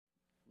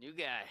New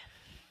guy.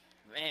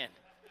 Man,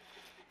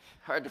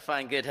 hard to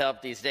find good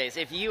help these days.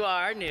 If you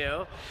are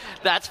new,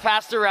 that's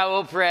Pastor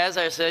Raul Perez,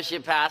 our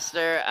associate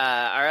pastor.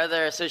 Our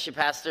other associate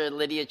pastor,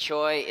 Lydia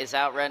Choi, is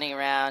out running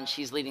around.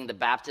 She's leading the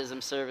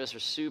baptism service. We're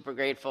super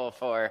grateful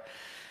for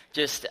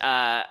just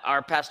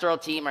our pastoral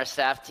team, our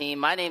staff team.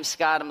 My name's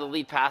Scott. I'm the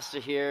lead pastor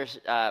here.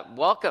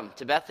 Welcome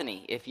to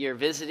Bethany. If you're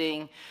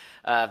visiting,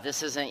 if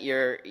this isn't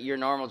your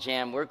normal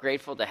jam, we're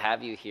grateful to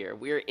have you here.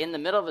 We're in the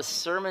middle of a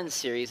sermon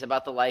series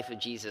about the life of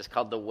Jesus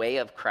called The Way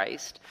of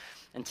Christ.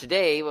 And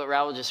today, what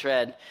Raul just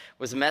read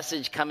was a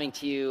message coming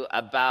to you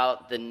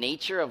about the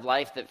nature of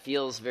life that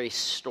feels very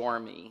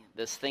stormy,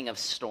 this thing of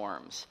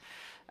storms.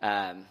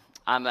 I'm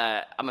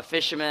a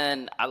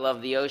fisherman. I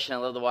love the ocean. I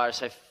love the water.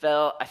 So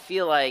I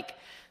feel like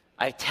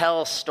I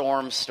tell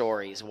storm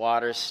stories,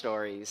 water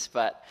stories,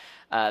 but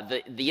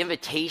the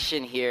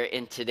invitation here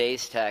in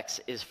today's text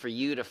is for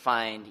you to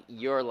find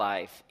your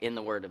life in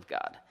the Word of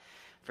God,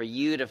 for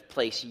you to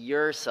place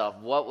yourself,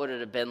 what would it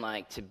have been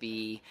like to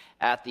be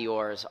at the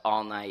oars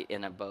all night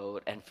in a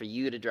boat, and for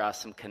you to draw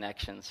some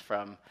connections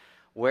from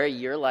where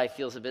your life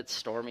feels a bit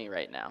stormy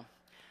right now.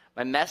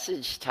 My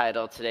message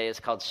title today is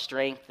called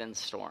Strength in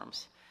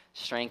Storms.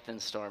 Strength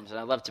in Storms, and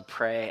I'd love to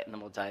pray, and then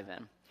we'll dive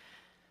in.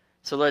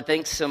 So, Lord,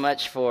 thanks so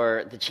much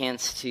for the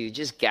chance to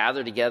just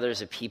gather together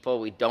as a people.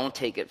 We don't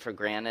take it for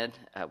granted.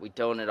 We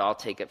don't at all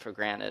take it for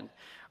granted.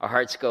 Our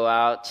hearts go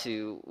out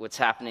to what's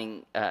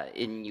happening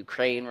in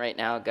Ukraine right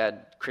now. God,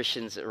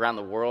 Christians around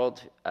the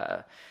world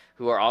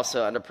who are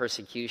also under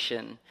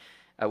persecution.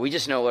 We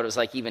just know what it was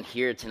like even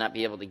here to not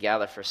be able to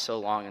gather for so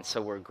long, and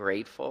so we're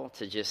grateful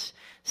to just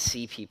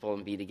see people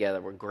and be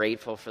together. We're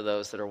grateful for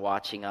those that are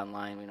watching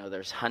online. We know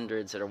there's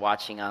hundreds that are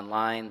watching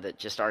online that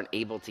just aren't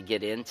able to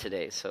get in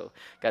today. So,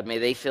 God, may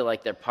they feel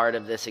like they're part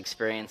of this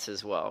experience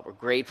as well. We're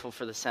grateful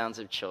for the sounds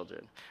of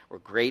children. We're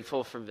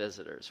grateful for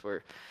visitors.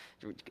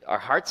 Our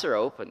hearts are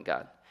open,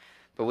 God.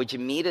 But would you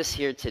meet us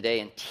here today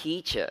and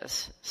teach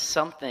us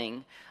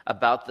something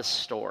about the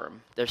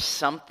storm? There's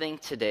something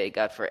today,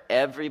 God, for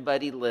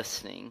everybody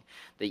listening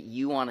that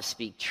you want to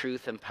speak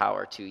truth and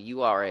power to.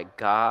 You are a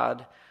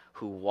God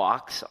who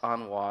walks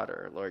on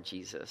water, Lord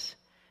Jesus,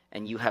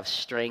 and you have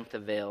strength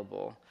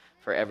available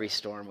for every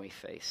storm we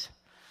face.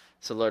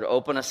 So, Lord,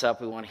 open us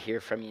up. We want to hear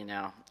from you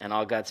now. And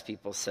all God's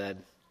people said,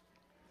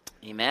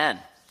 amen.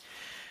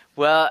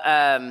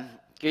 Well,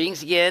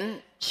 greetings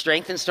again.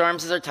 Strength in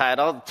Storms is our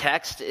title. The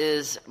text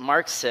is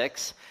Mark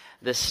 6.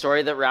 The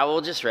story that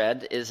Raul just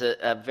read is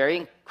a very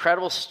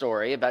incredible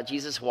story about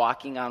Jesus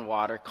walking on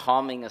water,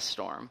 calming a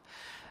storm.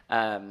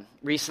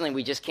 Recently,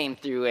 we just came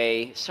through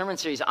a sermon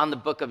series on the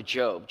book of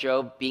Job.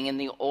 Job being in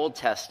the Old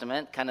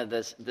Testament, kind of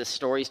the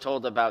stories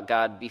told about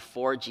God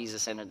before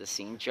Jesus entered the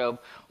scene. Job,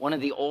 one of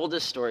the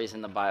oldest stories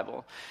in the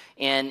Bible.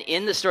 And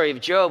in the story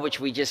of Job, which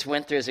we just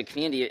went through as a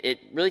community, it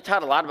really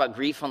taught a lot about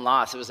grief and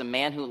loss. It was a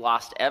man who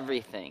lost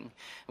everything.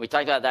 We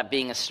talked about that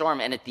being a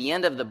storm. And at the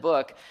end of the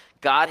book,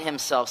 God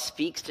himself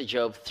speaks to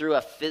Job through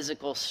a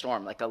physical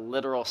storm, like a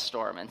literal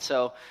storm. And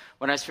so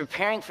when I was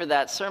preparing for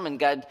that sermon,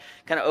 God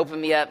kind of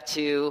opened me up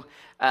to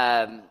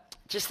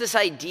just this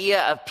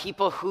idea of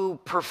people who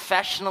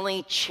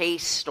professionally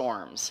chase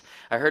storms.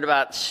 I heard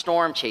about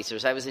storm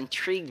chasers. I was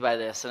intrigued by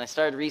this, and I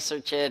started to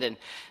research it, and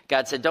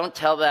God said, don't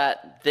tell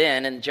that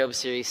then in the Job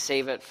series,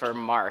 save it for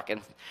Mark.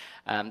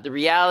 And the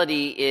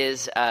reality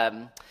is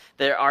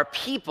there are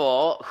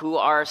people who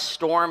are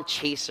storm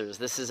chasers.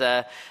 This is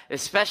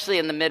especially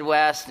in the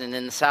Midwest and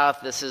in the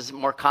South, this is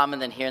more common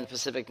than here in the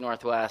Pacific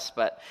Northwest.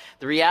 But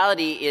the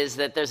reality is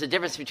that there's a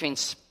difference between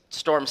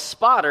storm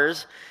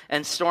spotters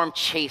and storm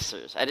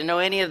chasers. I didn't know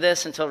any of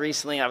this until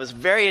recently. I was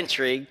very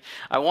intrigued.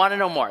 I want to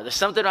know more. There's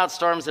something about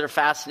storms that are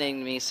fascinating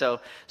to me. So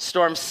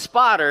storm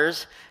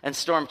spotters and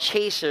storm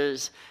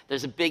chasers,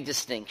 there's a big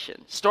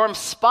distinction. Storm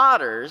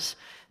spotters,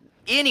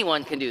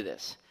 anyone can do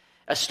this.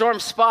 A storm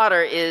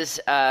spotter is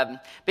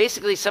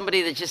basically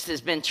somebody that just has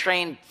been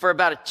trained for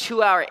about a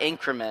 2-hour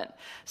increment.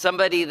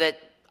 Somebody that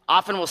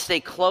often will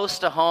stay close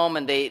to home,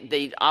 and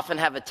they often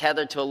have a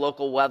tether to a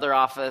local weather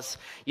office.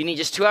 You need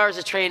just 2 hours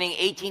of training,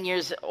 18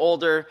 years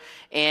older,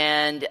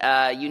 and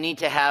you need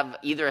to have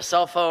either a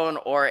cell phone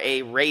or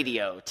a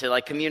radio to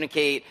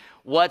communicate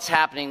what's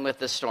happening with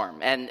the storm.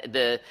 And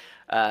the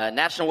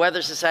National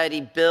Weather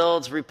Society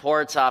builds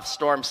reports off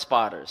storm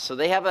spotters. So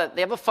they have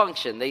a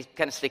function. They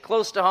kind of stay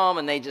close to home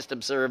and they just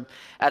observe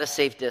at a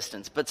safe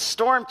distance. But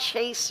storm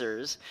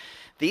chasers,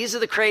 these are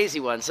the crazy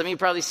ones. Some of you have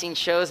probably seen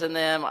shows on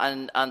them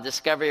on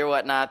Discovery or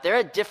whatnot. They're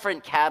a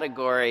different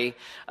category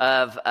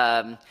of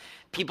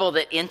people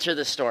that enter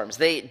the storms.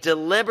 They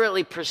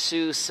deliberately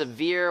pursue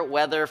severe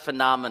weather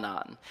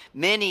phenomenon.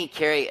 Many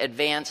carry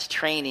advanced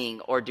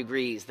training or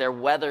degrees. They're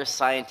weather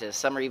scientists.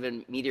 Some are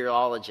even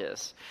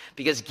meteorologists.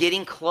 Because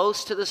getting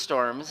close to the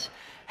storms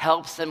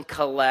helps them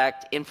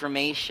collect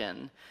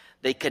information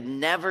they could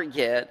never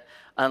get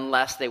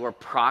unless they were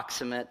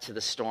proximate to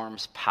the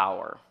storm's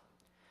power.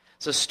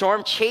 So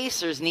storm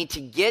chasers need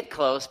to get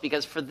close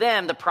because for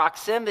them, the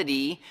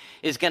proximity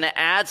is going to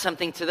add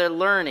something to their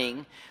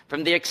learning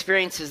from their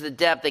experiences, the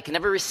depth. They can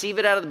never receive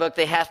it out of the book.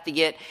 They have to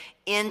get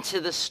into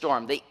the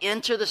storm. They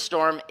enter the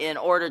storm in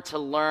order to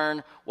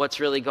learn what's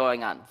really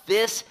going on.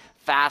 This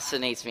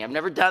fascinates me. I've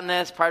never done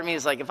this. Part of me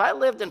is like, if I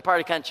lived in part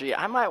of the country,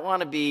 I might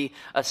want to be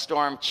a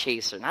storm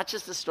chaser, not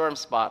just a storm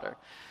spotter.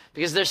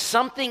 Because there's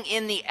something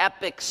in the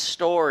epic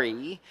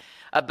story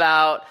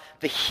about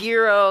the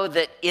hero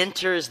that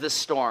enters the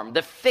storm,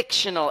 the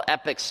fictional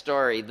epic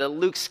story, the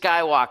Luke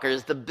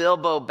Skywalkers, the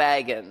Bilbo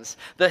Baggins,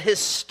 the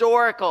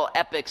historical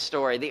epic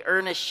story, the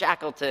Ernest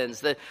Shackletons,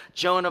 the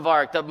Joan of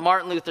Arc, the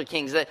Martin Luther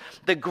Kings.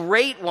 The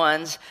great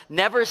ones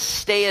never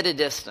stay at a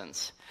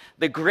distance.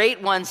 The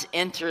great ones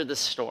enter the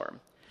storm.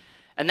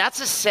 And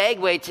that's a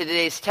segue to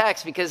today's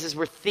text, because as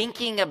we're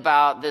thinking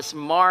about this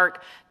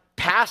Mark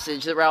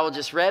passage that Raul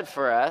just read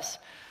for us,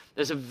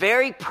 there's a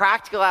very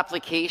practical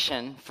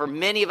application for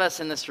many of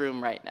us in this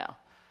room right now,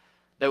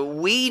 that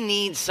we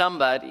need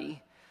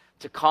somebody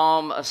to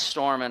calm a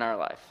storm in our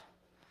life.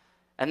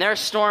 And there are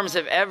storms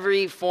of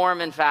every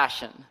form and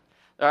fashion.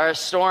 There are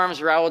storms,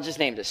 Raul just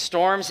named it,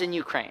 storms in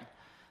Ukraine,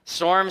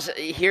 storms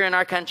here in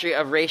our country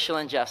of racial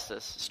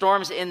injustice,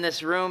 storms in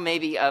this room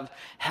maybe of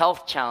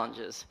health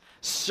challenges,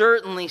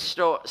 certainly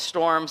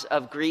storms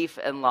of grief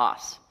and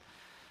loss,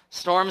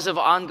 storms of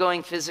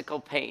ongoing physical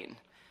pain,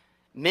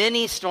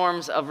 many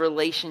storms of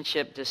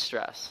relationship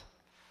distress.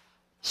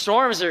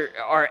 Storms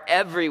are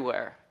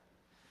everywhere.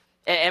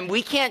 And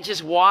we can't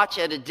just watch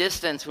at a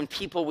distance when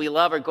people we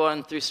love are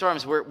going through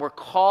storms. We're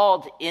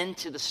called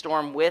into the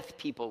storm with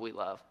people we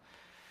love.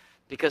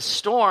 Because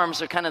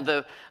storms are kind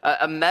of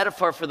a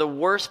metaphor for the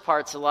worst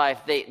parts of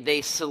life.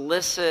 They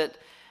solicit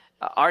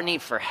our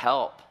need for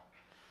help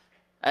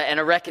and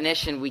a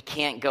recognition we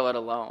can't go it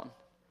alone.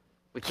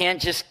 We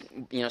can't just,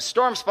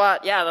 storm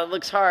spot, yeah, that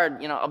looks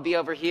hard, I'll be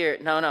over here.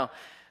 No.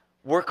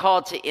 We're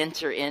called to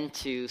enter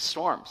into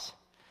storms.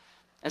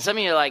 And some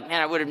of you are like,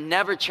 man, I would have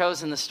never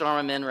chosen the storm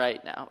I'm in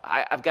right now.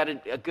 I've got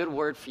a good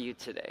word for you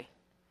today.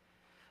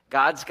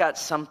 God's got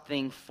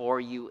something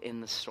for you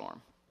in the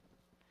storm.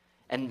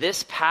 And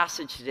this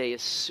passage today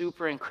is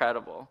super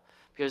incredible,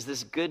 because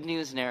this good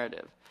news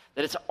narrative,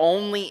 that it's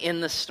only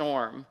in the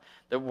storm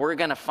that we're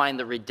going to find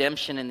the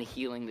redemption and the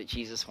healing that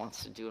Jesus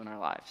wants to do in our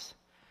lives.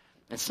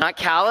 It's not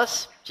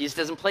callous. Jesus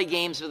doesn't play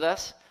games with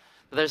us,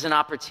 but there's an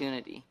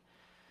opportunity.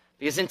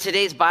 Because in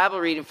today's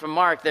Bible reading from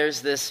Mark,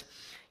 there's this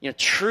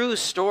true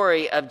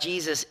story of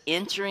Jesus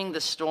entering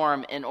the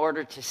storm in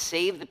order to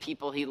save the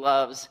people he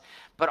loves,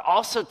 but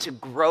also to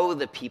grow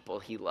the people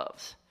he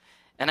loves.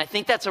 And I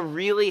think that's a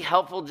really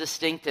helpful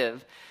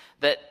distinctive,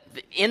 that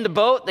in the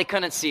boat, they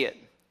couldn't see it.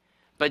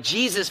 But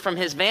Jesus, from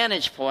his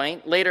vantage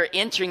point, later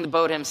entering the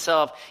boat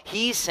himself,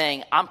 he's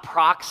saying, I'm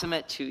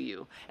proximate to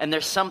you. And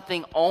there's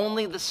something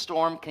only the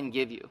storm can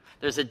give you.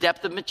 There's a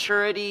depth of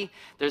maturity.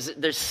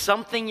 There's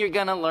something you're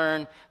going to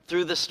learn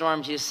through the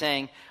storm. Jesus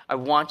saying, I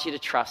want you to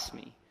trust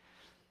me.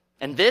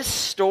 And this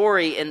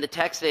story in the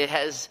text, it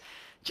has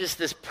just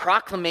this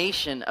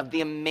proclamation of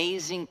the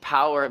amazing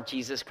power of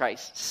Jesus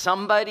Christ.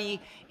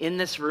 Somebody in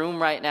this room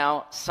right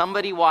now,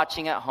 somebody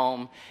watching at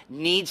home,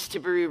 needs to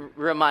be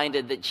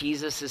reminded that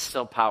Jesus is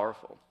still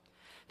powerful.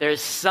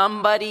 There's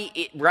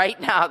somebody right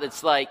now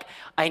that's like,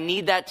 I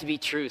need that to be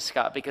true,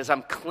 Scott, because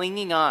I'm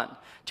clinging on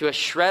to a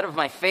shred of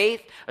my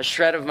faith, a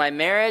shred of my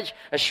marriage,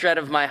 a shred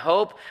of my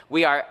hope.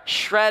 We are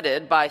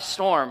shredded by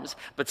storms,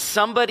 but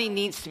somebody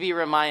needs to be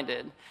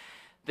reminded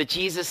that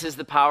Jesus is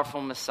the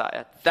powerful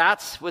Messiah.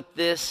 That's what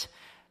this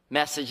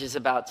message is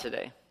about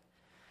today.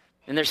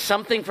 And there's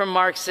something from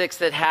Mark 6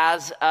 that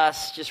has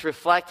us just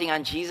reflecting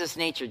on Jesus'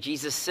 nature.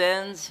 Jesus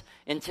sins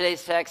in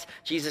today's text.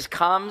 Jesus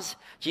comes.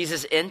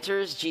 Jesus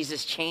enters.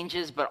 Jesus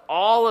changes. But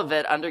all of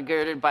it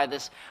undergirded by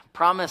this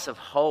promise of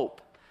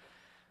hope.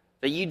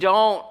 That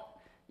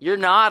you're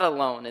not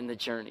alone in the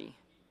journey.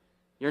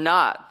 You're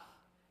not.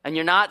 And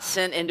you're not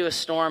sent into a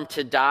storm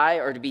to die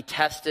or to be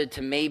tested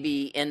to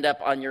maybe end up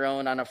on your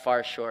own on a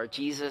far shore.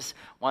 Jesus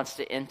wants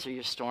to enter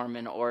your storm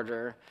in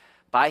order,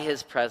 by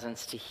his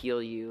presence, to heal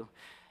you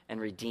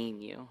and redeem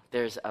you.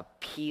 There's a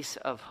piece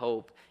of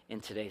hope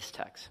in today's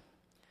text.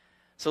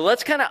 So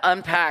let's kind of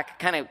unpack,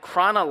 kind of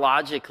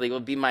chronologically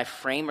will be my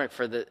framework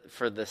for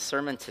the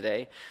sermon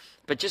today.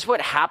 But just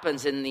what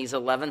happens in these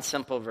 11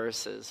 simple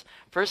verses.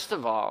 First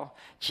of all,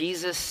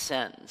 Jesus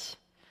sends.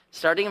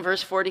 Starting in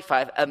verse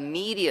 45,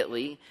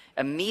 immediately,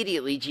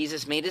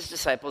 Jesus made his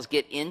disciples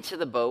get into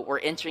the boat. We're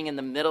entering in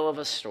the middle of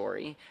a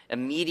story.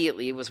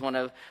 Immediately was one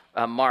of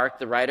Mark,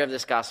 the writer of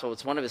this gospel.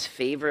 It's one of his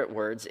favorite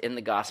words in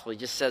the gospel. He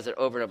just says it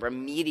over and over.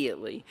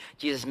 Immediately,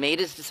 Jesus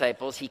made his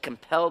disciples. He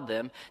compelled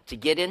them to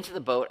get into the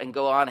boat and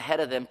go on ahead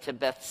of them to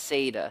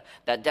Bethsaida.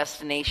 That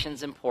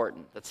destination's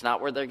important. That's not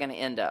where they're going to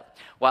end up.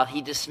 While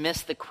he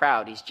dismissed the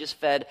crowd, he's just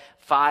fed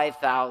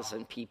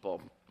 5,000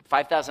 people.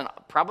 5,000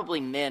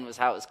 probably men was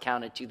how it was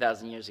counted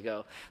 2,000 years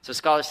ago. So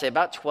scholars say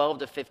about 12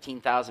 to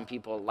 15,000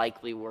 people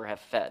likely were have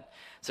fed.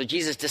 So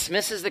Jesus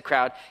dismisses the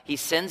crowd. He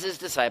sends his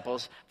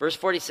disciples. Verse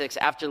 46,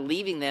 after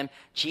leaving them,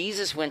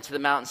 Jesus went to the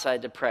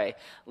mountainside to pray.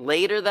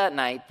 Later that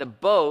night, the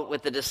boat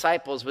with the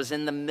disciples was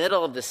in the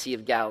middle of the Sea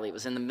of Galilee. It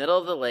was in the middle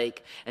of the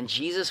lake, and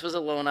Jesus was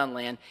alone on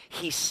land.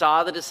 He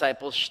saw the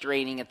disciples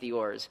straining at the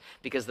oars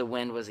because the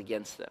wind was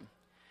against them.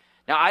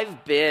 Now,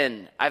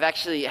 I've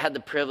actually had the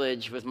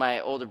privilege with my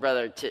older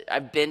brother,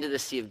 I've been to the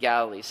Sea of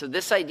Galilee. So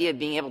this idea of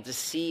being able to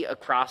see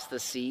across the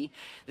Sea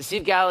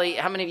of Galilee,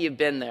 how many of you have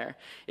been there?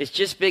 It's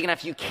just big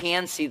enough you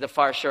can see the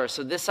far shore.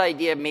 So this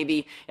idea,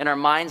 maybe in our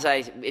mind's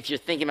eye, if you're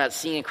thinking about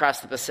seeing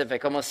across the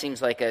Pacific, almost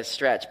seems like a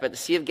stretch. But the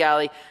Sea of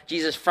Galilee,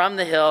 Jesus from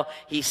the hill,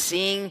 he's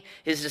seeing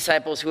his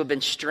disciples who have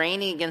been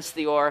straining against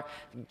the oar.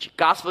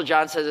 Gospel of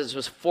John says it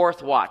was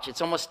fourth watch.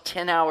 It's almost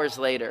 10 hours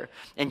later,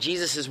 and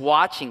Jesus is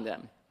watching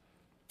them.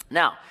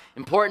 Now,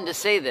 important to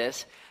say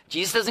this,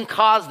 Jesus doesn't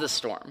cause the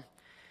storm,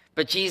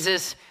 but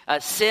Jesus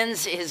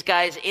sends his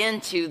guys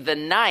into the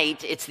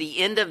night. It's the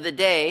end of the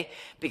day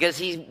because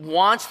he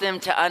wants them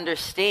to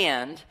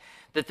understand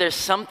that there's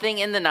something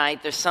in the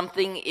night, there's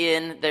something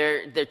in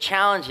their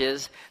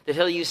challenges that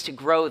he'll use to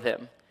grow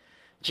them.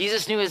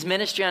 Jesus knew his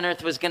ministry on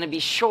earth was going to be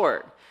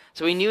short,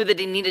 so he knew that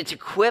he needed to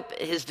equip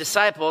his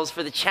disciples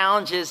for the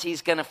challenges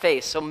he's going to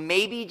face. So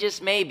maybe,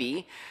 just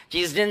maybe,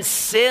 Jesus didn't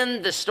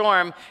send the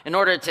storm in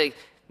order to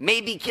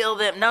maybe kill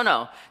them.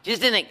 No. Jesus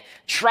didn't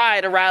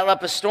try to rile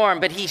up a storm,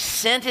 but he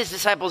sent his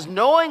disciples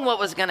knowing what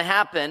was going to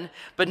happen,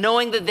 but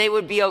knowing that they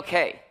would be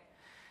okay.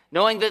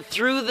 Knowing that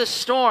through the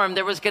storm,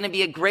 there was going to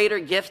be a greater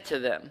gift to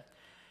them.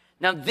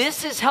 Now,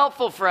 this is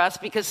helpful for us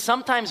because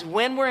sometimes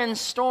when we're in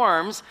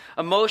storms,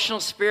 emotional,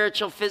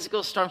 spiritual,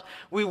 physical storms,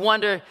 we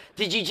wonder,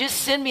 did you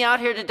just send me out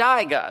here to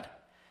die, God?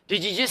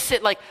 Did you just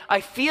sit I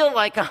feel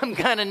like I'm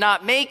going to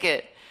not make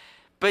it.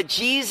 But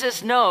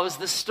Jesus knows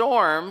the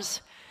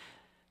storms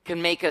can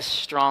make us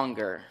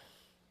stronger,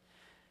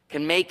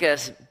 can make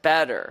us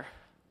better.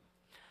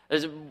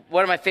 There's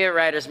one of my favorite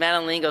writers,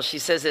 Madeline L'Engle, she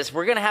says this,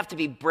 we're going to have to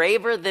be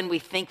braver than we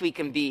think we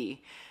can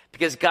be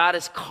because God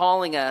is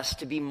calling us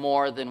to be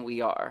more than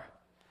we are.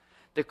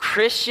 The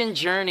Christian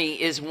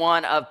journey is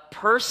one of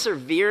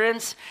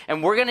perseverance,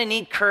 and we're going to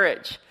need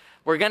courage.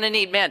 We're going to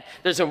need,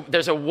 there's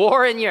a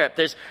war in Europe.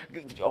 There's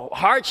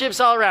hardships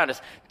all around us.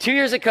 2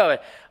 years of COVID.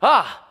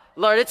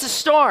 Lord, it's a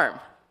storm.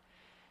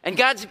 And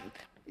God's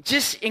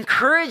just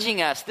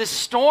encouraging us. The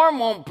storm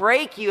won't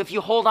break you if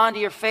you hold on to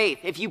your faith.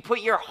 If you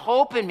put your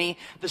hope in me,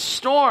 the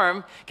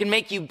storm can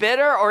make you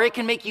bitter or it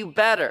can make you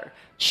better.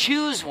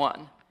 Choose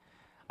one.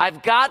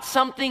 I've got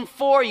something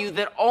for you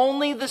that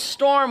only the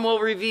storm will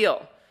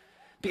reveal.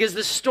 Because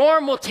the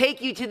storm will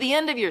take you to the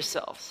end of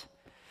yourselves.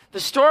 The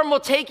storm will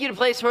take you to a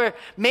place where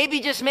maybe,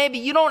 just maybe,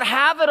 you don't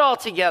have it all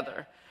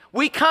together.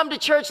 We come to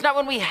church not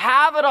when we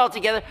have it all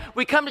together.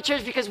 We come to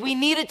church because we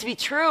need it to be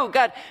true.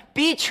 God,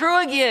 be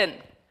true again.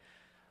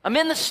 I'm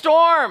in the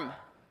storm.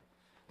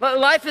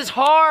 Life is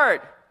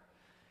hard.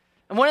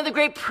 And one of the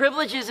great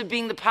privileges of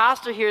being the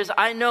pastor here is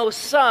I know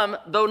some,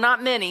 though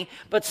not many,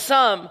 but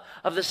some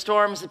of the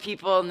storms that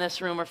people in this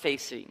room are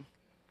facing.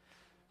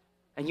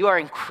 And you are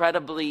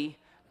incredibly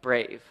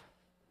brave.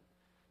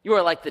 You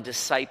are like the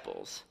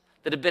disciples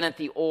that have been at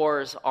the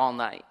oars all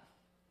night.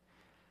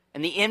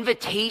 And the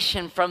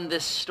invitation from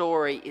this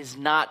story is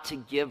not to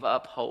give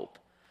up hope,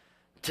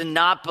 to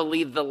not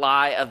believe the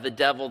lie of the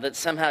devil that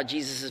somehow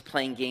Jesus is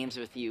playing games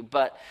with you,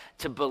 but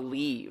to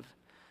believe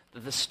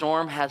that the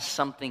storm has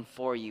something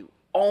for you.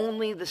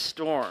 Only the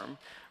storm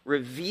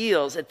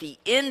reveals at the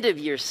end of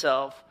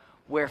yourself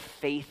where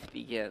faith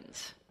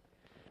begins.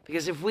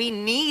 Because if we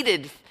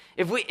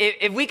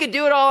could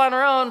do it all on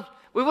our own,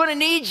 we wouldn't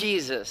need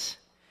Jesus.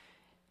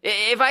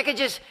 If I could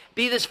just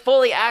be this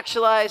fully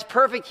actualized,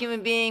 perfect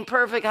human being,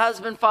 perfect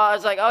husband, father,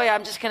 it's like, oh yeah,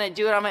 I'm just going to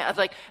do it on my own. It's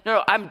like,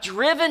 no, I'm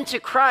driven to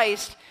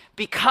Christ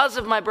because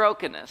of my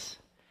brokenness.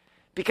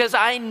 Because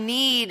I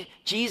need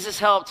Jesus'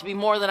 help to be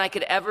more than I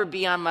could ever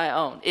be on my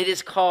own. It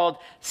is called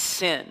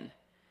sin.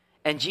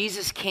 And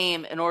Jesus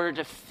came in order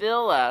to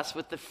fill us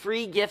with the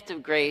free gift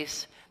of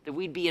grace that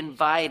we'd be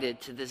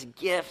invited to this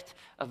gift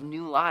of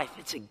new life.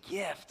 It's a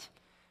gift.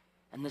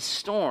 And the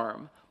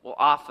storm will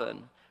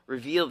often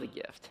reveal the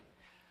gift.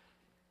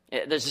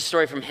 There's a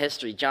story from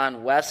history.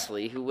 John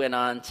Wesley, who went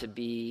on to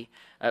be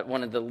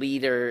one of the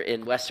leader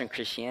in Western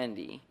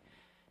Christianity.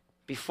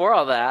 Before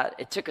all that,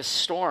 it took a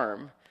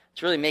storm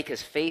to really make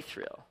his faith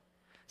real.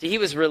 See, he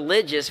was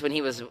religious when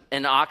he was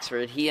in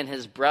Oxford. He and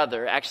his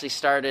brother actually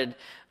started,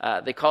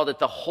 they called it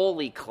the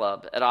Holy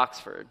Club at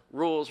Oxford.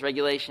 Rules,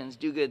 regulations,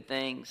 do good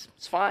things.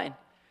 It's fine.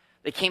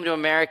 They came to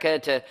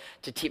America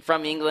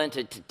from England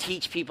to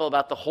teach people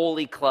about the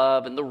Holy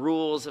Club and the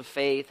rules of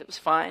faith. It was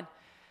fine.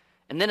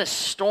 And then a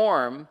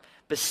storm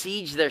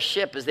besieged their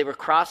ship as they were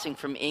crossing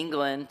from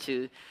England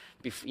to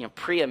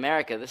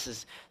pre-America. This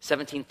is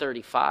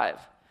 1735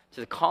 to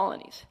the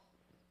colonies.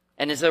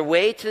 And as their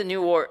way to the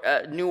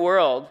New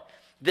World,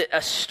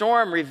 a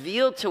storm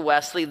revealed to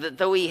Wesley that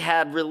though he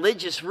had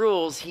religious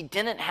rules, he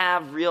didn't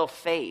have real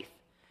faith.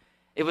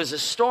 It was a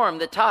storm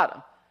that taught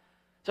him.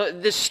 So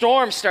this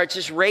storm starts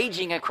just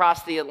raging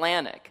across the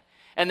Atlantic.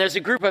 And there's a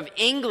group of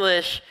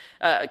English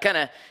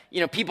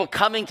people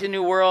coming to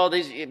New World,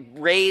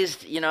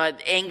 raised,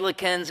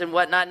 Anglicans and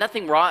whatnot.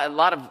 Nothing wrong. A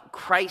lot of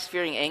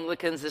Christ-fearing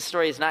Anglicans. This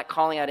story is not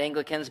calling out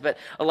Anglicans, but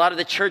a lot of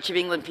the Church of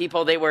England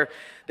people, they were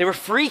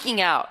freaking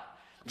out.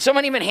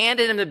 Someone even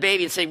handed him the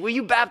baby and said, will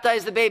you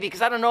baptize the baby?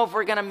 Because I don't know if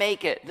we're going to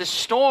make it. The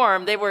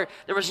storm, there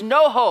was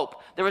no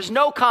hope. There was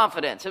no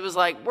confidence. It was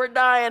like, we're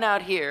dying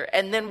out here.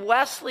 And then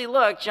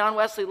John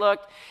Wesley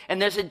looked,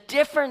 and there's a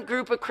different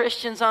group of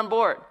Christians on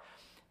board.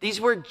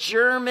 These were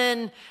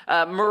German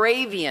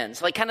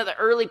Moravians, like kind of the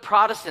early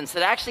Protestants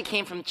that actually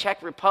came from the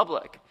Czech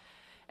Republic.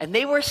 And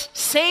they were,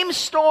 same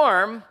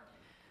storm,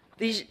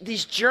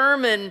 these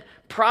German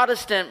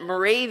Protestant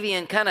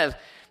Moravian kind of,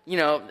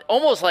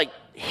 almost like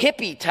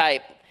hippie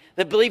type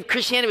that believed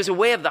Christianity was a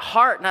way of the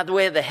heart, not the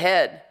way of the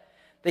head.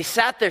 They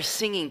sat there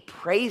singing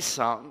praise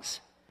songs.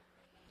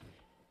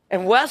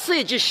 And Wesley,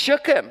 it just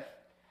shook him.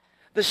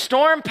 The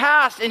storm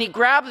passed, and he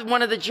grabbed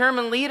one of the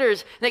German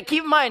leaders. Now,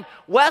 keep in mind,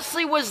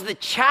 Wesley was the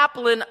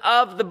chaplain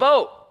of the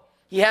boat.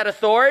 He had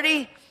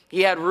authority,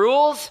 he had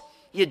rules,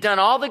 he had done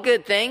all the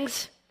good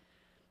things,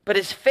 but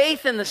his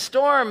faith in the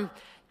storm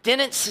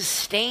didn't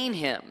sustain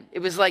him. It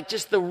was like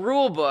just the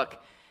rule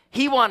book.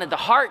 He wanted the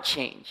heart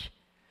change.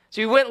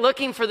 So he went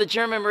looking for the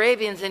German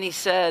Moravians, and he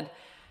said,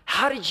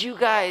 how did you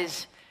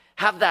guys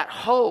have that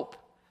hope?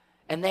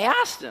 And they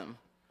asked him,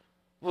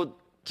 well,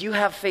 do you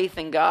have faith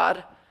in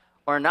God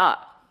or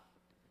not?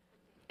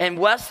 And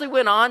Wesley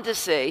went on to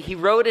say, he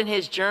wrote in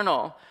his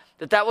journal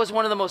that was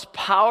one of the most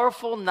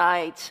powerful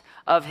nights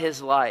of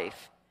his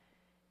life.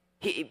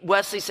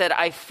 Wesley said,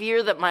 I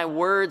fear that my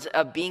words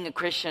of being a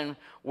Christian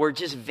were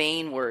just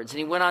vain words. And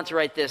he went on to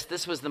write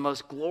this was the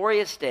most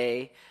glorious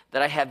day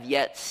that I have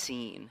yet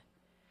seen.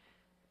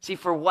 See,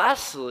 for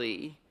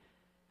Wesley,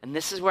 and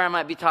this is where I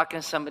might be talking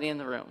to somebody in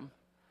the room,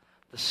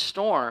 the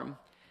storm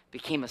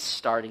became a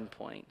starting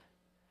point.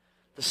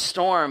 The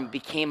storm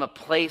became a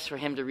place for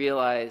him to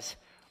realize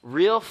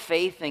real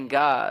faith in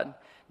God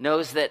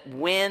knows that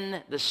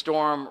when the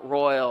storm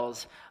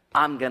roils,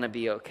 I'm going to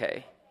be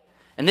okay.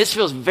 And this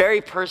feels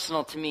very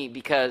personal to me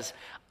because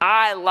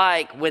I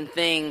like when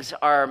things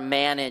are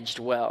managed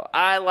well.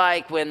 I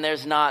like when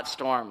there's not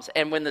storms.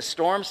 And when the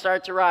storms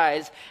start to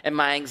rise and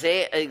my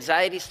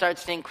anxiety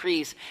starts to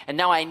increase, and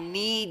now I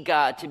need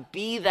God to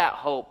be that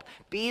hope,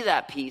 be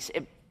that peace,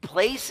 it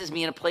places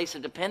me in a place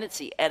of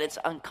dependency, and it's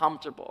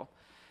uncomfortable.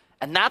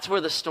 And that's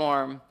where the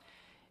storm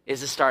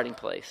is a starting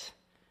place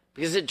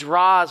because it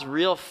draws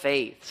real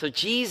faith. So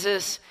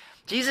Jesus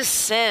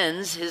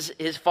sends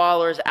his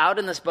followers out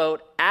in this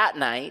boat at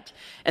night.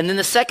 And then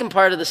the second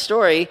part of the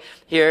story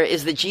here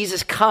is that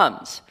Jesus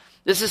comes.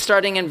 This is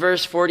starting in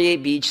verse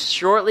 48b.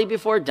 Shortly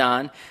before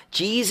dawn,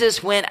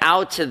 Jesus went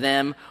out to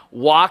them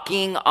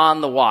walking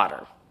on the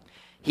water.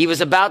 He was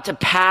about to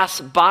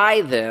pass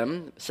by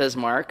them, says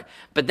Mark,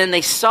 but then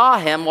they saw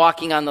him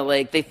walking on the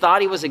lake. They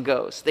thought he was a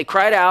ghost. They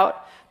cried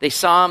out. They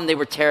saw him, they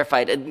were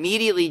terrified.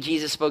 Immediately,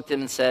 Jesus spoke to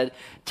them and said,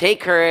 take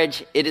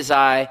courage, it is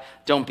I,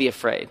 don't be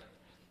afraid.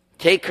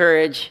 Take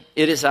courage,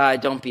 it is I,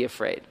 don't be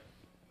afraid.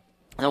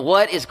 Now,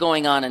 what is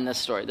going on in this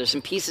story? There's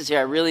some pieces here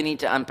I really need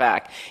to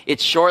unpack.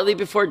 It's shortly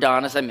before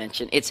dawn, as I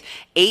mentioned. It's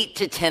 8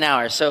 to 10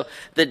 hours. So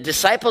the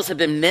disciples have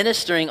been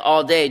ministering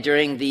all day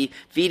during the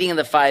feeding of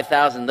the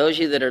 5,000. Those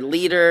of you that are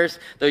leaders,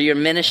 though your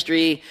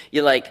ministry,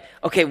 you're like,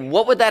 okay,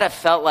 what would that have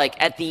felt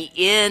like at the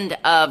end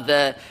of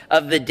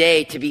the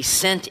day to be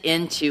sent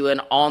into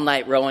an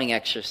all-night rowing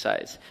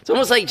exercise? It's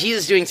almost like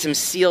Jesus doing some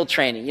SEAL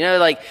training.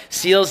 Like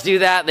SEALs do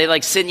that.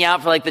 They send you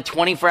out for the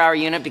 24-hour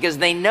unit because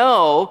they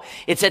know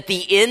it's at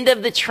the end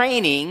of the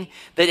training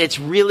that it's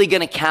really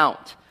going to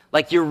count,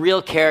 like your real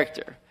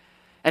character.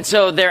 And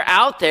so they're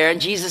out there,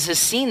 and Jesus has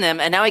seen them,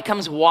 and now he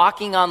comes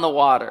walking on the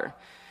water.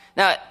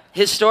 Now,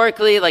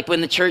 historically, when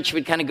the church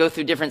would kind of go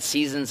through different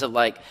seasons of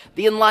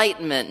the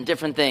Enlightenment and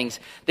different things,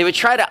 they would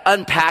try to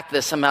unpack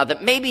this somehow,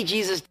 that maybe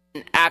Jesus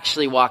didn't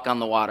actually walk on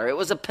the water. It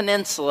was a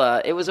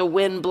peninsula. It was a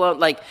wind blown.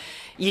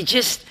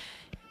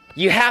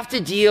 You have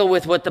to deal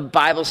with what the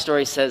Bible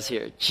story says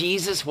here.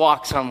 Jesus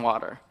walks on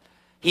water.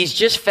 He's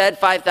just fed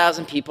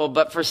 5,000 people,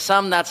 but for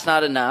some, that's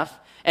not enough.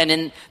 And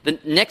in the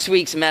next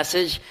week's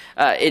message,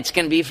 it's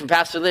going to be from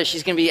Pastor Liz.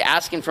 She's going to be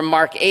asking from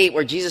Mark 8,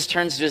 where Jesus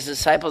turns to his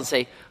disciples and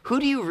say, who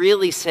do you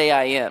really say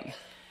I am?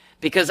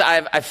 Because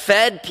I've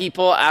fed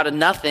people out of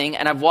nothing,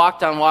 and I've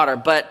walked on water,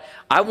 but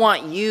I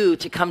want you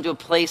to come to a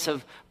place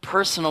of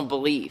personal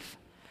belief.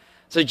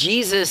 So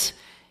Jesus,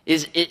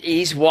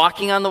 he's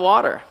walking on the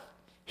water.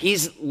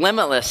 He's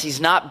limitless. He's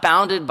not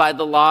bounded by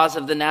the laws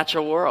of the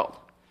natural world.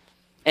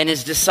 And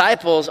his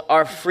disciples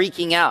are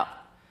freaking out.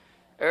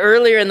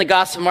 Earlier in the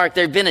Gospel of Mark,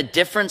 there had been a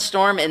different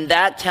storm. In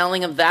that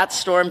telling of that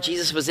storm,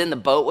 Jesus was in the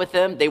boat with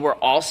them. They were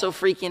also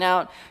freaking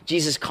out.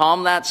 Jesus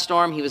calmed that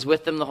storm. He was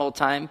with them the whole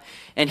time.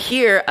 And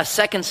here, a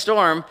second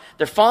storm,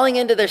 they're falling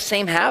into their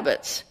same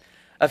habits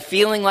of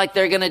feeling like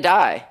they're going to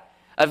die,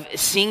 of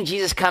seeing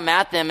Jesus come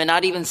at them and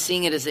not even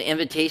seeing it as an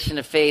invitation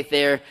to faith.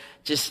 They're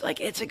just like,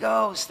 it's a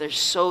ghost. They're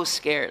so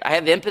scared. I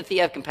have empathy,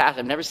 I have compassion.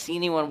 I've never seen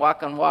anyone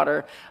walk on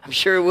water. I'm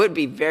sure it would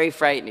be very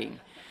frightening.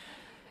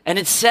 And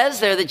it says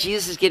there that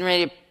Jesus is getting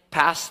ready to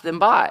pass them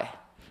by.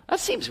 That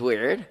seems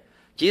weird.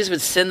 Jesus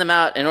would send them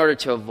out in order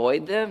to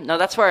avoid them? No,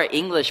 that's where our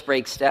English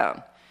breaks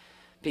down.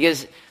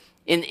 Because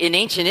in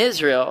ancient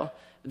Israel,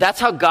 that's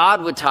how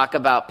God would talk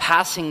about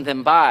passing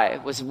them by,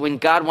 was when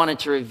God wanted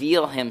to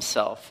reveal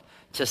himself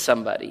to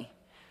somebody.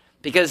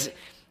 Because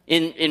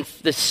in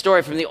the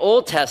story from the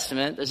Old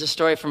Testament, there's a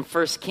story from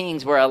 1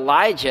 Kings where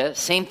Elijah,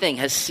 same thing,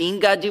 has seen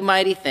God do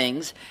mighty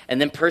things, and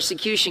then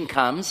persecution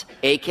comes,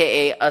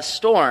 a.k.a. a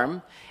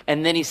storm,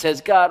 and then he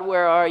says, God,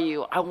 where are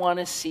you? I want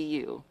to see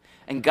you.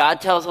 And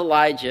God tells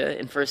Elijah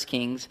in 1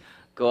 Kings,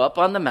 go up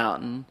on the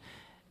mountain,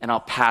 and I'll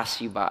pass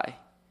you by.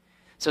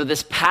 So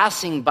this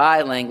passing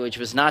by language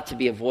was not to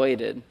be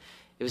avoided.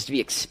 It was to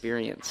be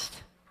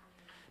experienced.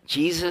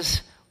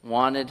 Jesus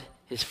wanted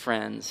his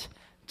friends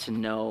to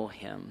know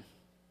him.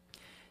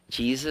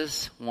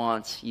 Jesus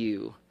wants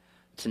you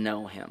to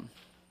know him.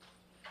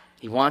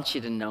 He wants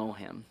you to know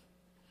him.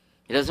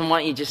 He doesn't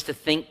want you just to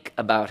think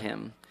about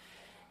him.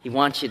 He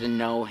wants you to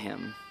know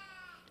him.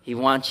 He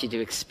wants you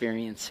to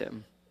experience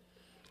him.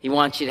 He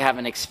wants you to have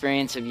an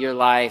experience of your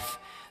life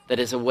that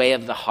is a way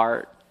of the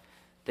heart,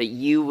 that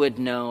you would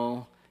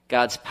know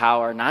God's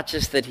power, not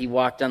just that he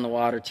walked on the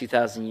water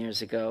 2,000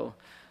 years ago,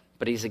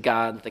 but he's a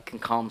God that can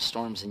calm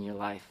storms in your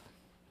life.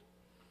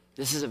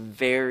 This is a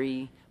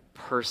very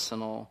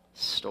personal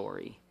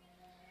story.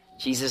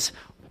 Jesus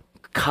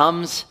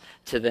comes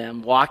to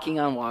them walking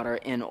on water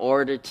in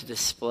order to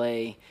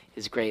display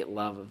his great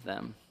love of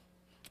them.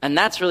 And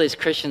that's really, as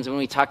Christians, when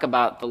we talk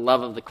about the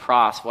love of the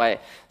cross, why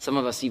some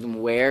of us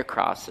even wear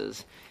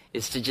crosses,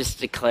 is to just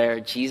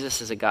declare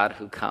Jesus is a God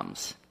who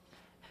comes.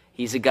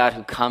 He's a God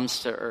who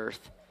comes to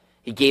earth.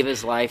 He gave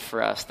his life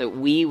for us, that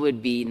we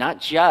would be not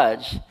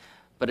judged,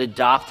 but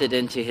adopted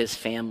into his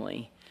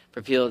family.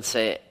 For people to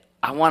say,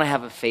 I want to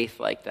have a faith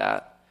like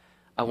that.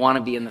 I want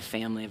to be in the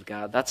family of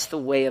God. That's the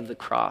way of the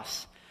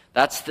cross.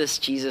 That's this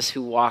Jesus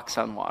who walks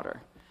on water.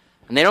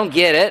 And they don't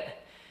get it.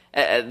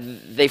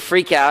 They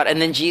freak out.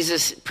 And then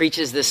Jesus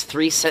preaches this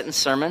 3-sentence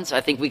sermons. I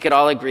think we could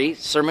all agree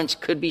sermons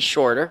could be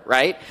shorter,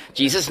 right?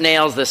 Jesus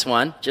nails this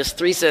one. Just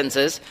 3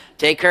 sentences.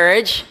 Take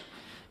courage.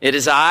 It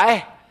is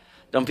I.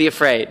 Don't be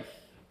afraid.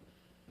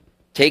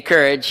 Take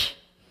courage.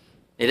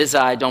 It is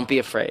I. Don't be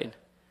afraid.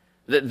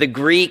 The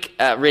Greek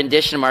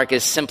rendition mark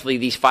is simply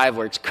these 5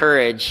 words.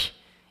 Courage.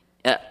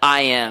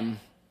 I am.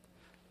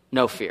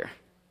 No fear.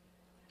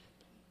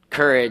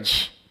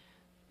 Courage.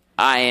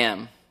 I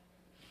am.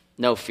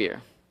 No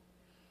fear.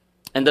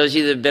 And those of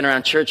you that have been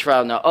around church for a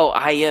while know, oh,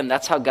 I am.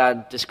 That's how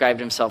God described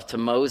himself to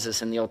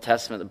Moses in the Old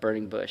Testament, the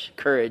burning bush.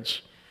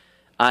 Courage.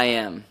 I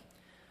am.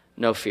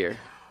 No fear.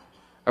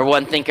 Or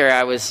one thinker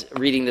I was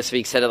reading this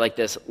week said it like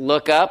this.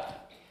 Look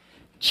up,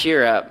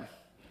 cheer up,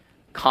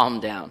 calm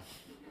down.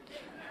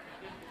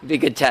 Be a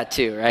good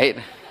tattoo, right?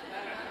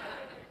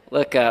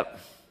 Look up,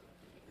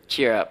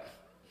 cheer up,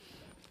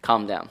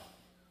 calm down.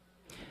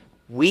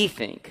 We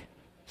think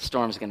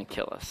storm's going to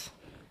kill us.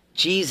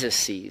 Jesus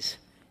sees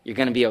you're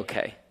going to be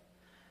okay.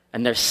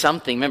 And there's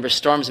something, remember,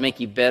 storms make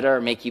you bitter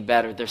or make you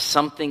better. There's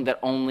something that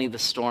only the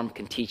storm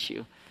can teach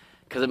you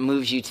because it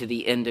moves you to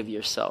the end of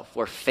yourself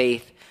where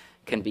faith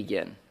can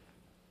begin.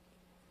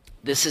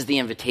 This is the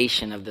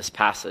invitation of this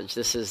passage.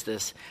 This is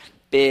this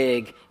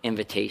big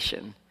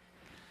invitation.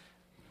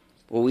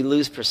 Well, we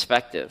lose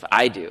perspective.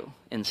 I do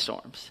in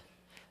storms.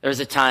 There was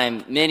a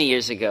time many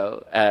years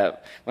ago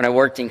when I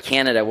worked in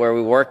Canada where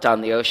we worked on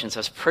the ocean. So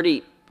I was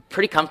pretty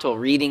comfortable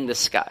reading the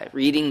sky,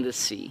 reading the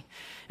sea.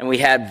 And we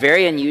had,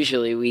 very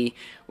unusually,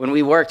 when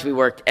we worked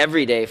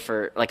every day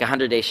for like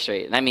 100 days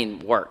straight. And I mean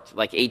worked,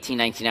 like 18,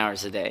 19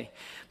 hours a day.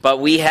 But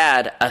we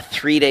had a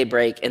 3-day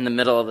break in the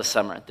middle of the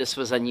summer. This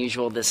was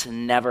unusual. This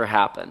never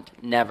happened.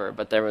 Never.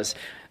 But there was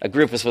a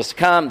group was supposed to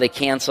come. They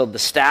canceled. The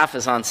staff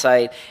is on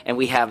site. And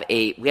we have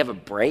a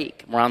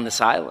break. We're on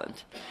this island.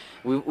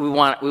 We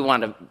want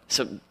to,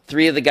 so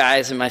 3 of the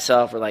guys and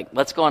myself were like,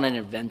 let's go on an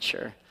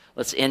adventure.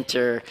 Let's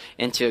enter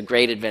into a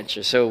great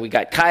adventure. So we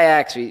got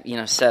kayaks, we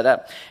set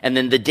up. And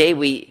then the day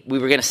we were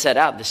going to set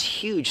out, this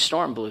huge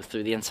storm blew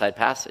through the Inside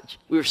Passage.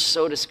 We were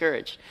so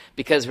discouraged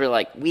because we're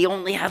like, we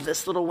only have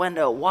this little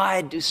window.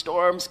 Why do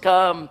storms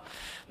come?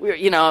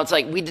 It's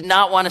like we did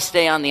not want to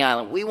stay on the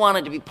island. We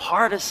wanted to be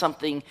part of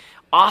something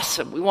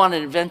awesome. We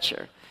wanted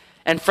adventure.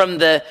 And from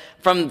the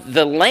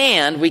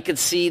land, we could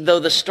see, though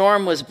the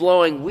storm was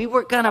blowing, we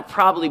were going to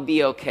probably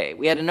be okay.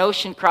 We had an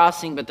ocean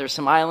crossing, but there's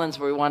some islands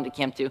where we wanted to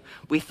camp to.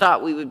 We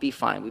thought we would be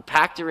fine. We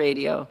packed a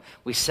radio.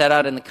 We set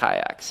out in the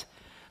kayaks.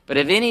 But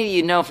if any of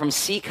you know from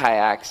sea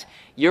kayaks,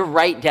 you're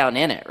right down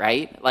in it,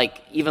 right?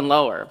 Like even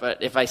lower.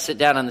 But if I sit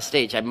down on the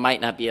stage, I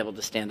might not be able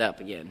to stand up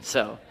again.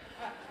 So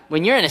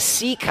when you're in a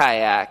sea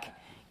kayak,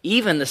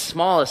 even the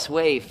smallest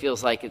wave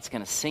feels like it's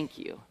going to sink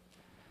you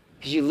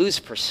because you lose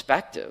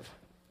perspective.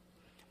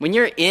 When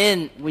you're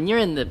in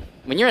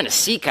a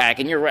sea kayak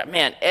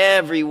and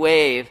every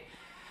wave,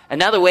 And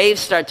now the waves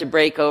start to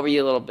break over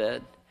you a little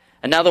bit.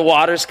 And now the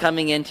water's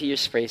coming into your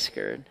spray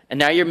skirt. And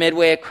now you're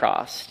midway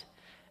across.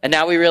 And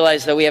now we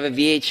realize that we have a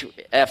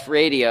VHF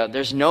radio.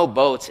 There's no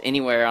boats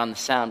anywhere on the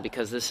sound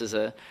because this is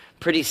a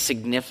pretty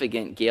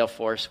significant gale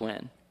force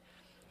wind.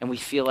 And we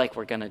feel like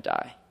we're going to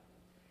die.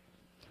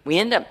 We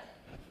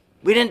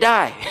didn't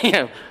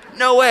die.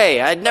 No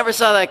way. I never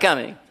saw that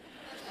coming.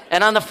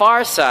 And on the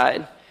far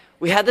side,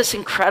 we had this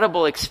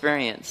incredible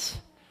experience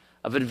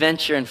of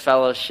adventure and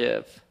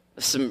fellowship,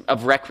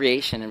 of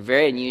recreation in a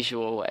very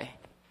unusual way.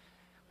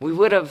 We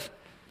would have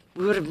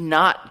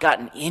not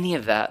gotten any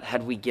of that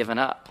had we given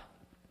up,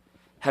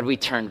 had we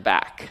turned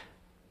back.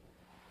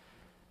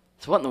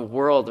 So what in the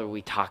world are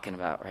we talking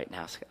about right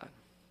now, Scott?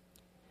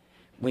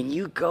 When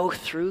you go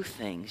through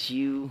things,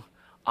 you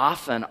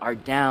often are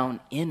down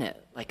in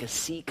it, like a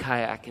sea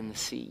kayak in the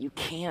sea. You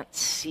can't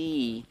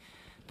see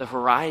the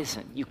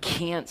horizon. You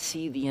can't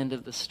see the end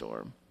of the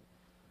storm.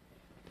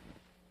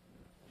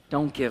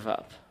 Don't give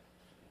up.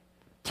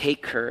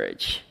 Take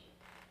courage.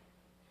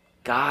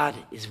 God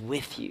is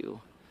with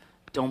you.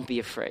 Don't be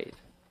afraid.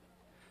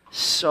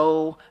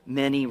 So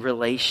many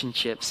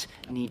relationships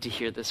need to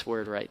hear this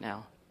word right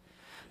now.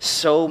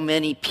 So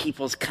many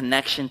people's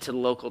connection to the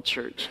local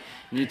church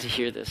need to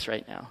hear this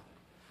right now.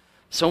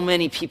 So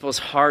many people's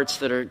hearts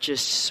that are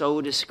just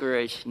so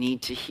discouraged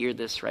need to hear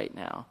this right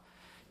now.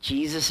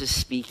 Jesus is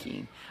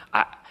speaking.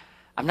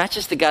 I'm not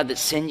just the God that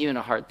sends you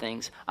into hard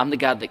things. I'm the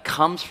God that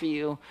comes for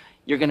you.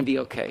 You're going to be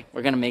okay.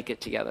 We're going to make it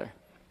together.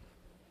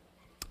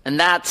 And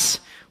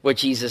that's what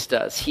Jesus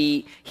does.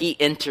 He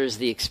enters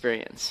the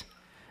experience.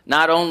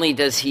 Not only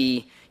does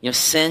he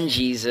send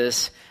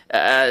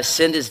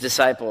send his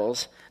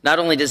disciples, not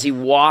only does he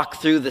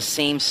walk through the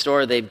same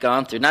storm they've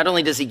gone through, not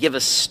only does he give a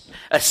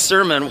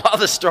sermon while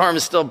the storm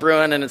is still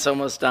brewing and it's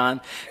almost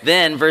done,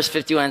 then verse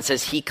 51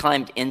 says he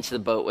climbed into the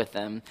boat with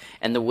them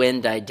and the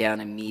wind died down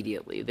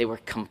immediately. They were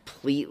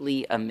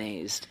completely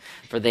amazed,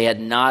 for they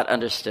had not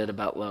understood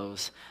about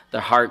loaves.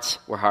 Their hearts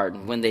were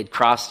hardened. When they'd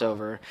crossed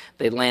over,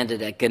 they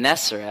landed at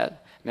Gennesaret.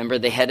 Remember,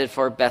 they headed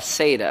for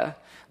Bethsaida.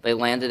 They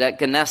landed at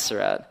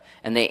Gennesaret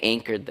and they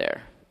anchored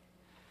there.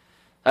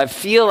 I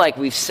feel like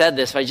we've said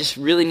this, but I just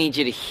really need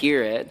you to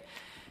hear it.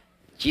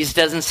 Jesus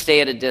doesn't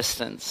stay at a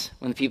distance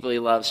when the people he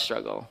loves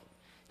struggle.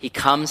 He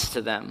comes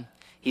to them.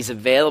 He's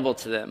available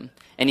to them.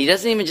 And he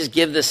doesn't even just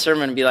give this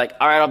sermon and be like,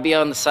 all right, I'll be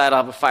on the side.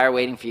 I'll have a fire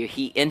waiting for you.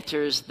 He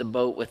enters the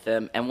boat with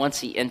them. And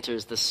once he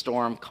enters, the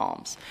storm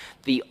calms.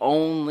 The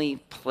only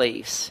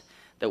place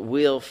that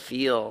we'll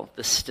feel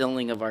the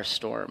stilling of our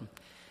storm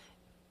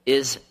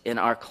is in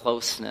our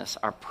closeness,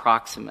 our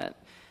proximate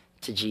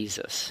to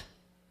Jesus.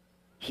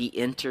 He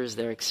enters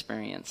their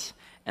experience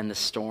and the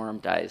storm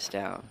dies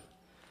down.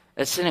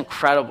 It's an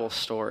incredible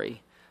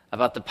story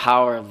about the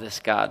power of this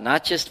God.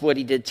 Not just what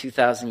he did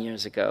 2,000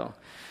 years ago,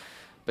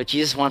 but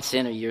Jesus wants to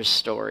enter your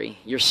story,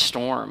 your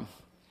storm,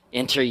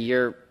 enter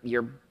your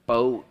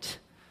boat,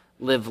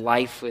 live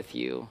life with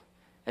you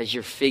as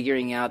you're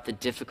figuring out the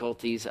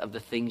difficulties of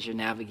the things you're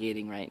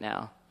navigating right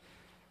now.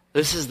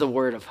 This is the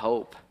word of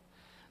hope.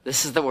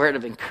 This is the word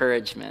of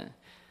encouragement.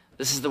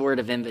 This is the word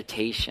of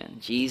invitation.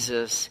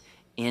 Jesus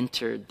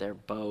entered their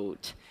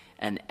boat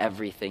and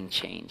everything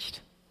changed.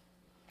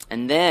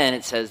 And then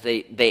it says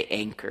they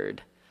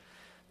anchored.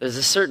 There's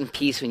a certain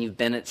peace when you've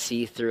been at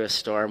sea through a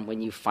storm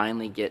when you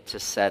finally get to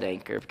set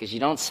anchor, because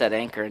you don't set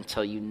anchor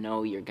until you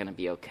know you're going to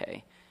be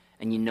okay.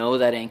 And you know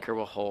that anchor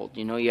will hold.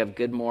 You know you have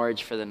good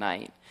moorage for the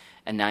night,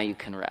 and now you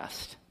can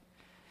rest.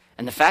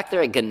 And the fact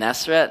they're at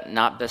Gennesaret,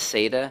 not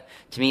Bethsaida,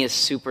 to me is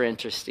super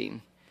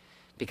interesting.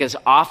 Because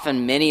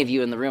often many of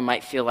you in the room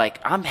might feel like,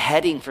 I'm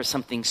heading for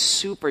something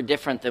super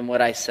different than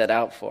what I set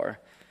out for.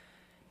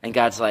 And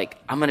God's like,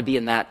 I'm going to be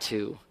in that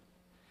too.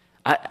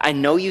 I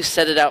know you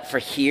set it out for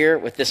here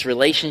with this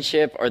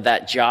relationship or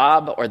that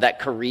job or that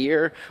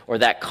career or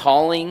that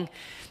calling.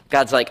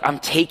 God's like, I'm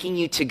taking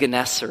you to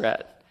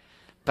Gennesaret,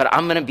 but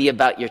I'm going to be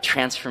about your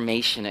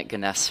transformation at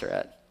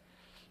Gennesaret.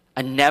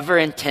 I never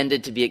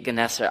intended to be at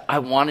Gennesaret. I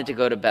wanted to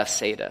go to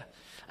Bethsaida.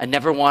 I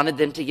never wanted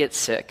them to get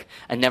sick.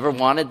 I never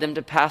wanted them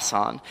to pass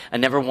on. I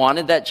never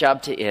wanted that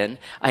job to end.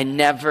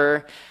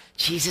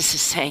 Jesus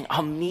is saying,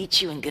 I'll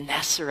meet you in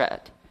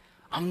Gennesaret.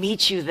 I'll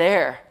meet you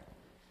there.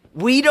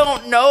 We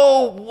don't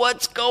know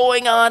what's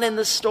going on in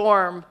the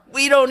storm.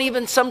 We don't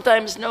even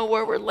sometimes know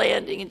where we're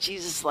landing. And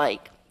Jesus is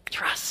like,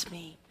 trust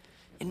me.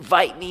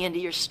 Invite me into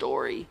your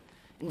story.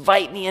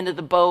 Invite me into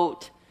the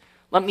boat.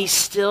 Let me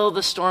still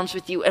the storms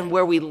with you. And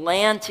where we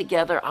land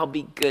together, I'll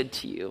be good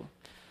to you.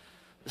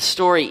 The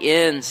story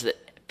ends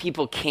that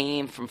people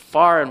came from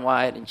far and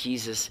wide and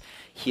Jesus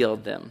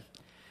healed them.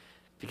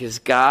 Because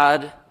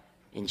God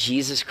in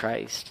Jesus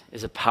Christ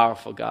is a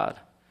powerful God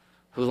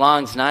who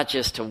longs not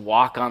just to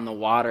walk on the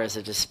water as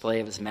a display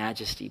of his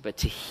majesty, but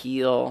to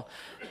heal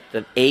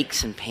the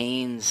aches and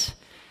pains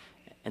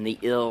and the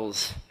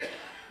ills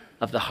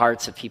of the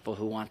hearts of people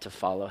who want to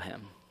follow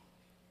him.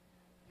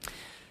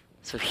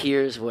 So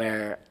here's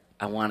where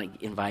I want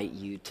to invite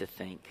you to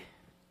think.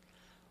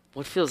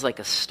 What feels like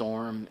a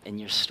storm in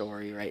your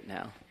story right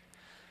now?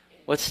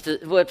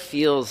 What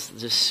feels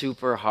just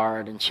super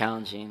hard and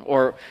challenging?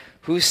 Or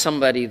who's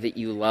somebody that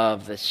you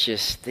love that's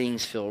just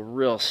things feel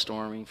real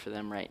stormy for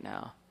them right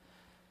now?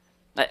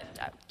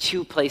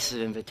 2 places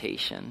of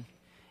invitation.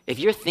 If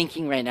you're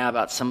thinking right now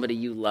about somebody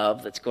you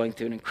love that's going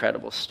through an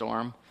incredible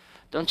storm,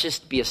 don't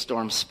just be a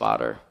storm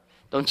spotter.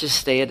 Don't just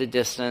stay at a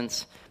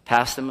distance,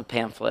 pass them a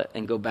pamphlet,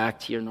 and go back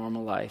to your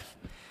normal life.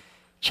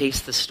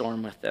 Chase the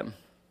storm with them.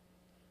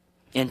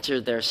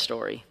 Enter their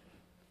story.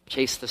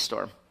 Chase the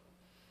storm.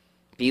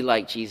 Be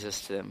like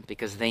Jesus to them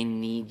because they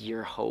need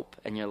your hope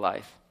and your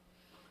life.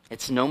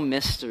 It's no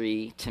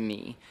mystery to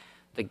me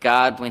that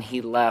God, when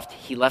he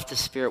left the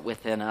Spirit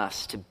within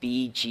us to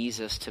be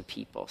Jesus to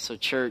people. So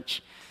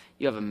church,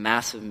 you have a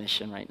massive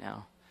mission right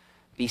now.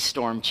 Be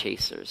storm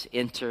chasers.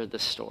 Enter the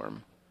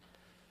storm.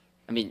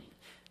 I mean,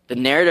 the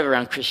narrative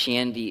around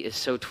Christianity is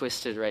so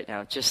twisted right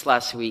now. Just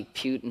last week,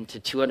 Putin to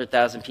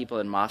 200,000 people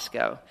in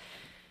Moscow,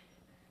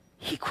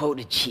 he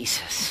quoted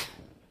Jesus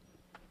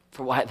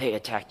for why they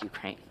attacked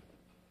Ukraine.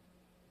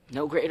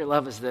 No greater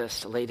love is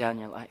this, to lay down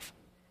your life.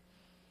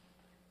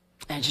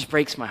 And it just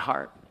breaks my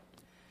heart.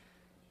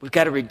 We've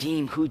got to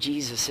redeem who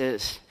Jesus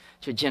is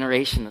to a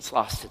generation that's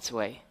lost its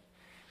way.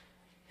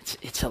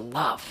 It's a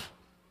love.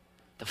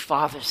 The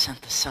Father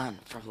sent the Son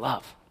for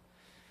love.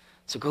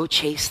 So go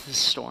chase the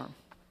storm.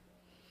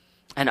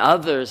 And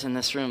others in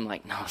this room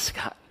like, no,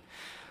 Scott,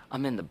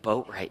 I'm in the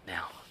boat right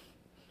now.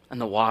 And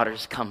the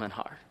water's coming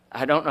hard.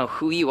 I don't know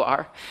who you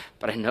are,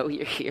 but I know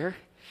you're here.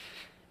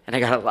 And I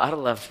got a lot of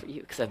love for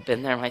you because I've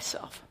been there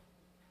myself.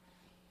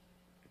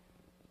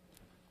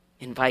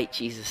 Invite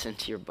Jesus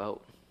into your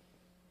boat.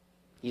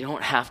 You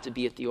don't have to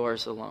be at the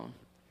oars alone.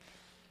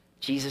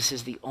 Jesus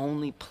is the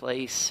only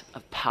place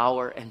of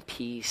power and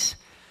peace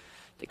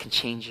that can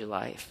change your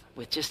life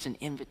with just an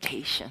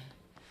invitation.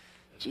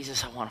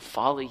 Jesus, I want to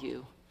follow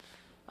you.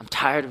 I'm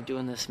tired of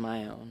doing this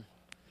my own.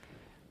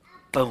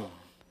 Boom.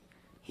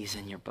 He's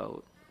in your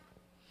boat.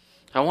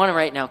 I want to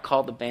right now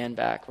call the band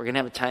back. We're going to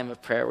have a time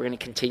of prayer. We're going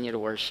to continue to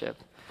worship.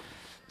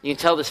 You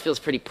can tell this feels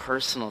pretty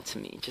personal to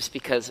me just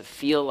because I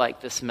feel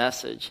like this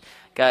message,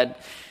 God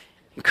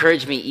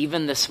encouraged me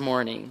even this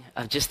morning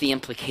of just the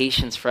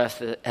implications for us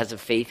as a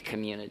faith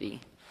community.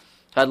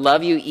 So I'd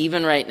love you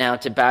even right now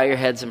to bow your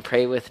heads and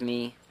pray with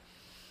me.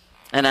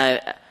 And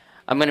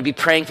I'm going to be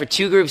praying for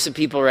 2 groups of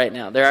people right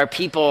now. There are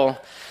people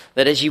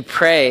that as you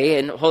pray,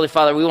 and Holy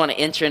Father, we want to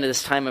enter into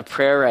this time of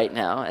prayer right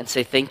now and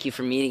say thank you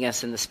for meeting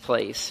us in this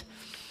place.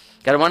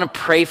 God, I want to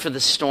pray for the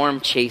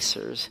storm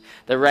chasers,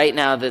 that right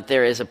now that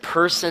there is a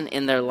person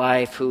in their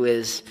life who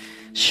is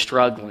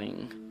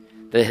struggling,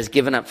 that has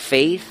given up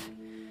faith,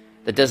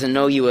 that doesn't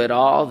know you at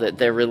all, that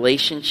their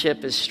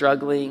relationship is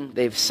struggling.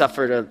 They've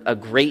suffered a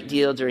great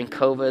deal during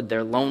COVID.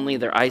 They're lonely.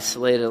 They're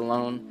isolated,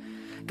 alone.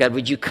 God,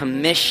 would you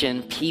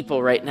commission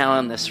people right now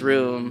in this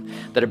room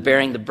that are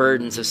bearing the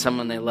burdens of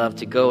someone they love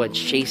to go and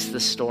chase the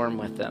storm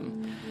with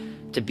them,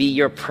 to be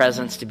your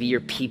presence, to be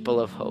your people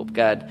of hope.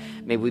 God,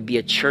 may we be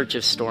a church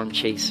of storm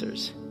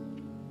chasers.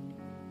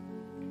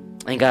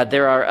 And God,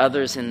 there are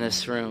others in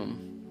this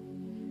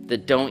room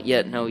that don't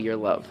yet know your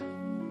love,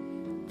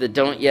 that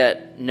don't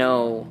yet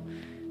know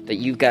that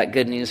you've got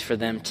good news for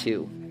them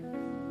too.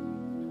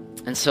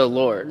 And so,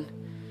 Lord,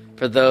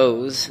 for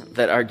those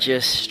that are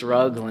just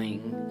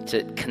struggling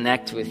to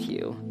connect with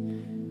you,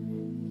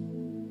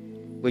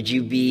 would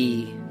you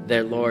be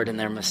their Lord and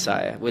their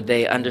Messiah? Would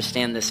they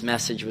understand this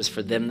message was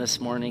for them this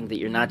morning, that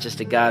you're not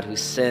just a God who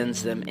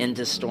sends them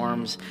into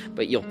storms,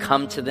 but you'll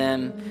come to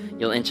them,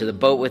 you'll enter the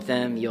boat with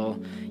them,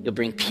 you'll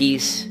bring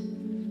peace.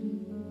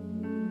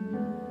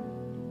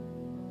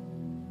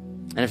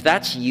 And if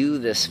that's you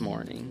this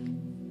morning,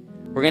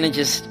 we're going to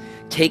just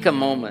take a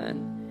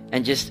moment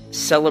and just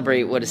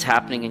celebrate what is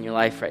happening in your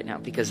life right now,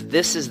 because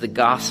this is the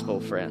gospel,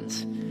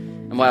 friends.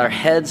 And while our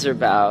heads are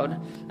bowed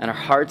and our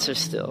hearts are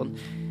stilled,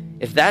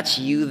 if that's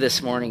you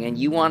this morning and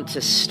you want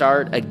to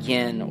start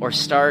again or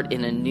start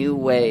in a new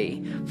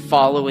way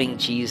following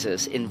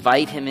Jesus,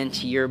 invite him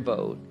into your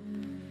boat.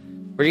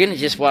 We're going to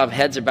just, while our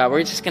heads are bowed,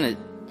 we're just going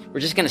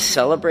to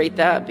celebrate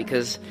that,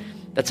 because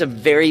that's a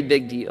very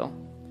big deal.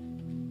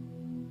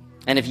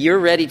 And if you're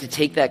ready to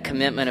take that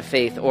commitment of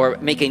faith or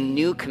make a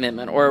new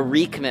commitment or a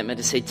recommitment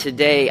to say,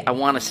 today I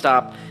want to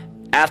stop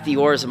at the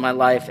oars of my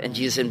life and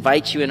Jesus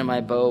invite you into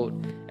my boat,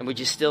 and would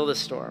you still the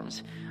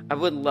storms? I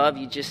would love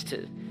you just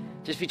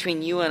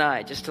between you and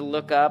I, just to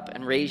look up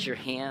and raise your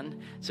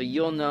hand so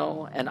you'll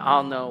know and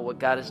I'll know what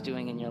God is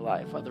doing in your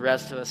life while the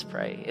rest of us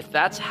pray. If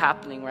that's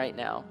happening right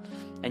now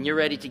and you're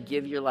ready to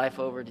give your life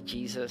over to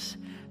Jesus,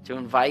 to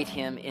invite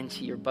him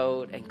into your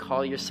boat and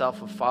call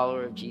yourself a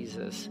follower of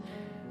Jesus,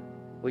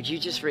 would you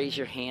just raise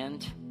your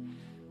hand?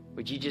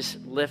 Would you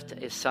just lift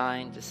a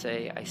sign to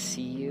say, I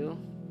see you,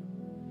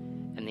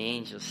 and the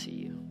angels see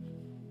you?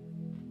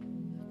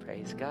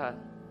 Praise God.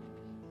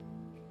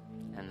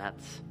 And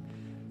that's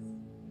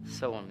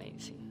so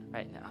amazing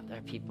right now. There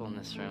are people in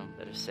this room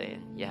that are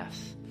saying,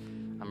 yes,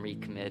 I'm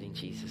recommitting.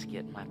 Jesus,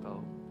 get in my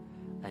boat.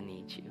 I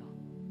need you.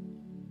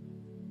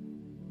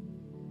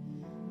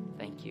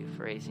 Thank you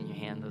for raising your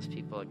hand. Those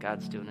people,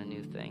 God's doing a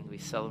new thing. We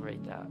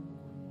celebrate that.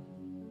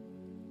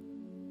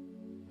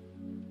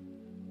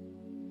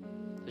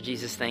 So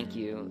Jesus, thank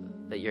you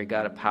that you're a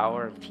God of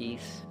power and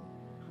peace.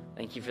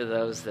 Thank you for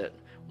those that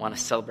want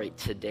to celebrate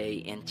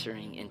today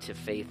entering into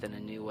faith in a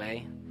new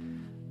way,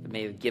 that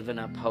may have given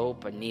up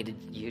hope or needed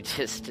you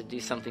just to do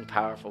something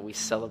powerful. We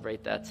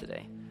celebrate that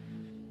today.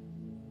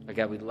 Lord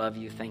God, we love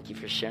you. Thank you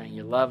for sharing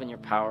your love and your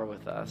power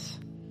with us,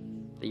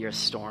 that you're a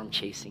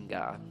storm-chasing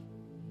God.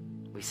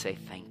 We say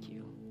thank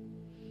you.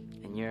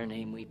 In your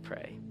name we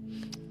pray.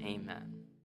 Amen.